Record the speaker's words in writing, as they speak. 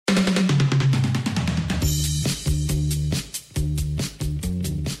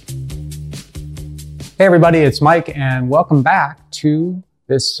Hey everybody, it's Mike and welcome back to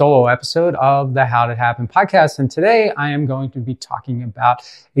this solo episode of the How'd It Happen podcast. And today I am going to be talking about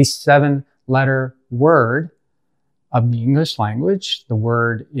a 7-letter word of the English language. The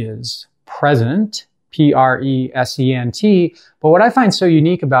word is present, P-R-E-S-E-N-T. But what I find so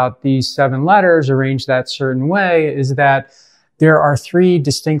unique about these 7 letters arranged that certain way is that there are 3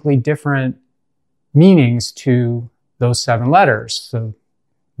 distinctly different meanings to those 7 letters. So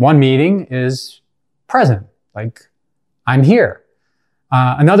one meaning is present, like I'm here.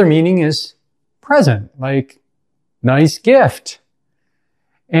 Another meaning is present, like nice gift.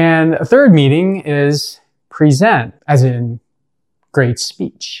 And a third meaning is present, as in great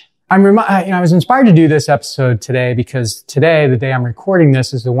speech. I was inspired to do this episode today because today, the day I'm recording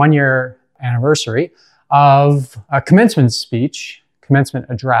this, is the 1-year anniversary of a commencement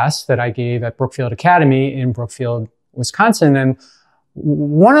address that I gave at Brookfield Academy in Brookfield, Wisconsin. And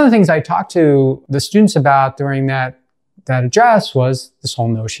one of the things I talked to the students about during that address was this whole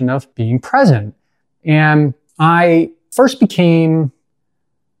notion of being present. And I first became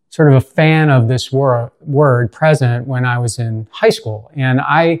sort of a fan of this word present when I was in high school. And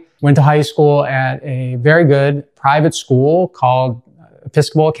I went to high school at a very good private school called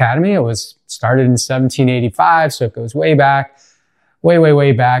Episcopal Academy. It was started in 1785, so it goes way back,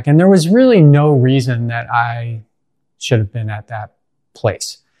 way back. And there was really no reason that I should have been at that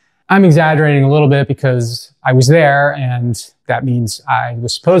place. I'm exaggerating a little bit because I was there and that means I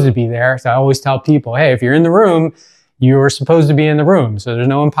was supposed to be there. So I always tell people, hey, if you're in the room, you were supposed to be in the room. So there's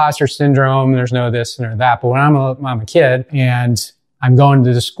no imposter syndrome. There's no this and that. But when I'm a kid and I'm going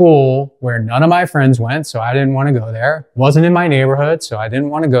to the school where none of my friends went, so I didn't want to go there. Wasn't in my neighborhood, so I didn't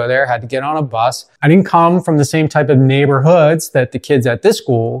want to go there. Had to get on a bus. I didn't come from the same type of neighborhoods that the kids at this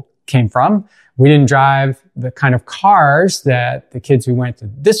school came from. We didn't drive the kind of cars that the kids who went to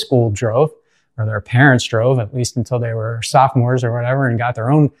this school drove, or their parents drove, at least until they were sophomores or whatever, and got their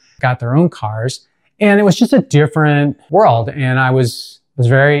own cars. And it was just a different world. And I was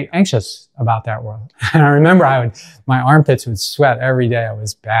very anxious about that world. And I remember my armpits would sweat every day. I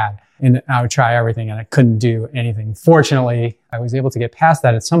was bad. And I would try everything and I couldn't do anything. Fortunately, I was able to get past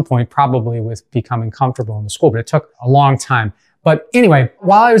that at some point, probably with becoming comfortable in the school, but it took a long time. But anyway,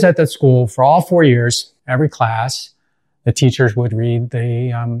 while I was at that school for all 4 years, every class, the teachers would read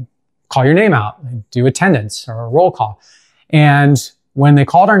call your name out, do attendance or a roll call. And when they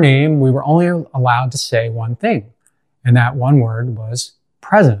called our name, we were only allowed to say one thing. And that one word was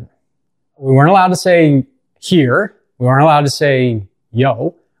present. We weren't allowed to say here. We weren't allowed to say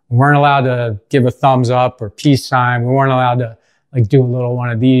yo. We weren't allowed to give a thumbs up or peace sign. We weren't allowed to do a little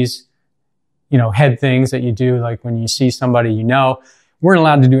one of these head things that you do, like when you see somebody we weren't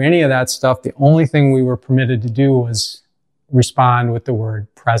allowed to do any of that stuff. The only thing we were permitted to do was respond with the word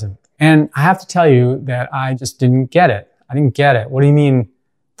present. And I have to tell you that I just didn't get it. I didn't get it. What do you mean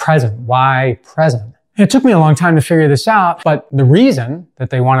present? Why present? And it took me a long time to figure this out, but the reason that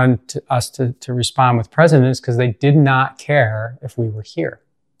they wanted us to respond with present is because they did not care if we were here.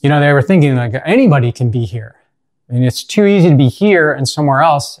 They were thinking anybody can be here. I mean, it's too easy to be here and somewhere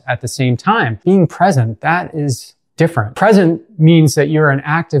else at the same time. Being present, that is different. Present means that you're an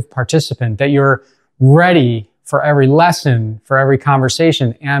active participant, that you're ready for every lesson, for every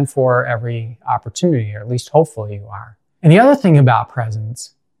conversation, and for every opportunity, or at least hopefully you are. And the other thing about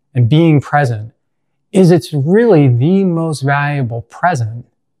presence and being present is it's really the most valuable present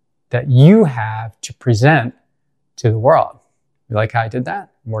that you have to present to the world. You like how I did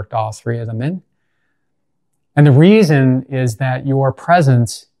that? Worked all 3 of them in. And the reason is that your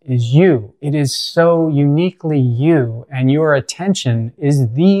presence is you. It is so uniquely you, and your attention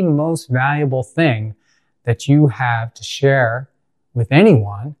is the most valuable thing that you have to share with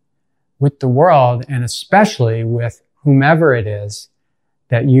anyone, with the world, and especially with whomever it is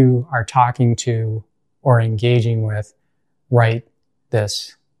that you are talking to or engaging with right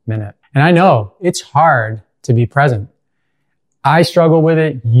this minute. And I know it's hard to be present. I struggle with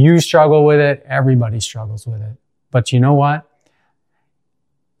it. You struggle with it. Everybody struggles with it. But you know what?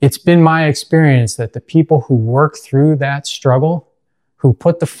 It's been my experience that the people who work through that struggle, who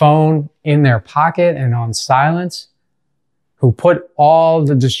put the phone in their pocket and on silence, who put all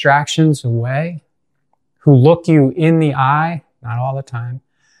the distractions away, who look you in the eye, not all the time,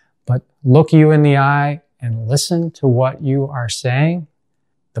 but look you in the eye and listen to what you are saying,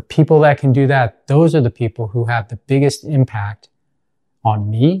 the people that can do that, those are the people who have the biggest impact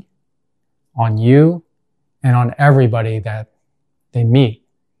on me, on you, and on everybody that they meet,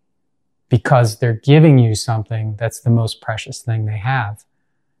 because they're giving you something that's the most precious thing they have.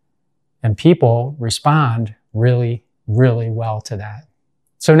 And people respond really, really well to that.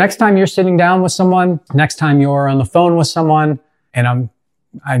 So next time you're sitting down with someone, next time you're on the phone with someone, and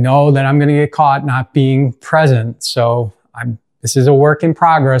I know that I'm going to get caught not being present. So this is a work in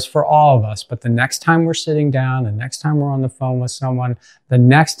progress for all of us. But the next time we're sitting down, the next time we're on the phone with someone, the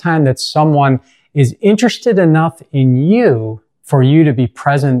next time that someone is interested enough in you for you to be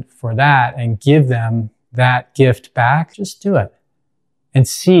present for that and give them that gift back, just do it and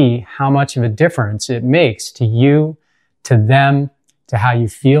see how much of a difference it makes to you, to them, to how you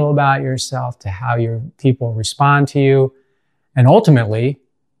feel about yourself, to how your people respond to you, and ultimately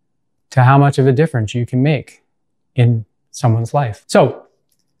to how much of a difference you can make in someone's life. So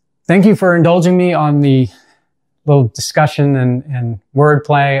thank you for indulging me on the little discussion and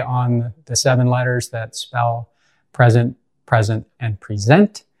wordplay on the 7 letters that spell present, present, and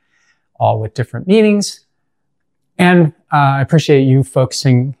present, all with different meanings. And I appreciate you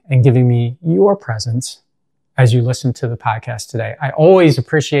focusing and giving me your presence as you listen to the podcast today. I always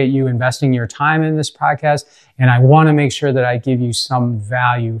appreciate you investing your time in this podcast, and I want to make sure that I give you some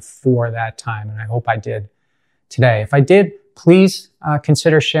value for that time, and I hope I did today. If I did, please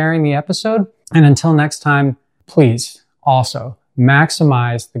consider sharing the episode. And until next time, please also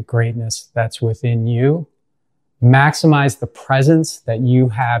maximize the greatness that's within you. Maximize the presence that you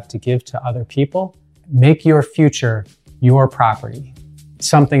have to give to other people. Make your future your property,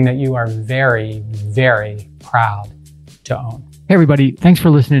 something that you are very, very proud to own. Hey everybody, thanks for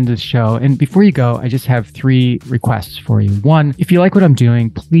listening to the show. And before you go, I just have 3 requests for you. 1, if you like what I'm doing,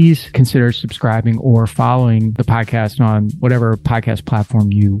 please consider subscribing or following the podcast on whatever podcast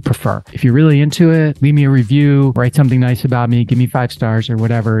platform you prefer. If you're really into it, leave me a review, write something nice about me, give me 5 stars or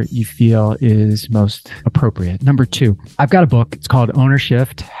whatever you feel is most appropriate. Number 2, I've got a book. It's called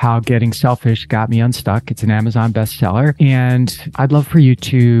Ownershift: How Getting Selfish Got Me Unstuck. It's an Amazon bestseller. And I'd love for you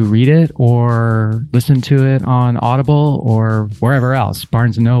to read it or listen to it on Audible or wherever else,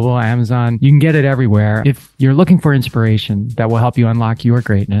 Barnes & Noble, Amazon. You can get it everywhere. If you're looking for inspiration that will help you unlock your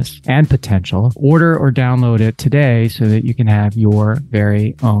greatness and potential, order or download it today so that you can have your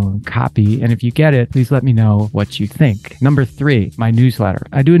very own copy. And if you get it, please let me know what you think. Number 3, my newsletter.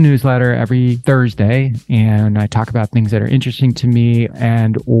 I do a newsletter every Thursday, and I talk about things that are interesting to me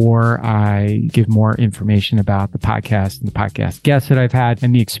or I give more information about the podcast and the podcast guests that I've had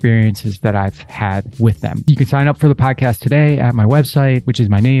and the experiences that I've had with them. You can sign up for the podcast today at my website, which is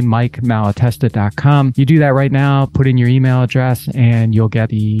my name, MikeMalatesta.com. You do that right now, put in your email address, and you'll get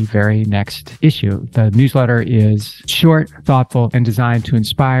the very next issue. The newsletter is short, thoughtful, and designed to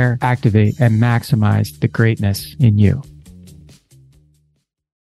inspire, activate, and maximize the greatness in you.